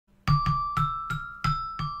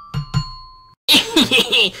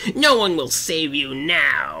No one will save you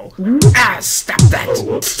now. Ah, stop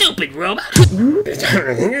that! Stupid robot!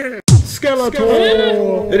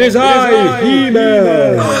 Skeletor! It is I,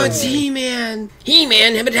 He-Man! Oh, it's He-Man!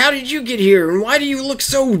 He-Man, but how did you get here, and why do you look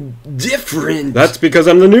so different? That's because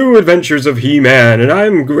I'm the new adventures of He-Man, and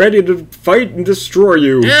I'm ready to fight and destroy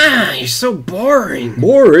you. Ah, you're so boring.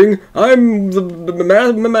 Boring? I'm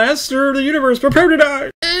the master of the universe. Prepare to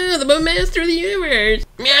die! Ah, the master of the universe.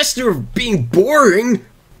 Master of being boring?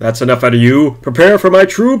 That's enough out of you. Prepare for my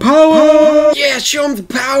true power! Yeah, show him the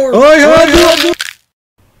power. I have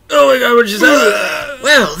Oh my god, what just happened?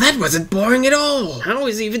 Well, that wasn't boring at all. How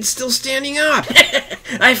is he even still standing up?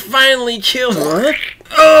 I finally killed him.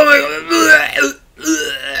 Oh my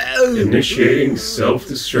god. Initiating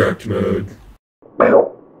self-destruct mode.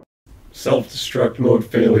 Self-destruct mode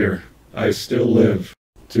failure. I still live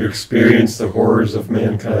to experience the horrors of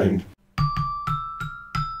mankind.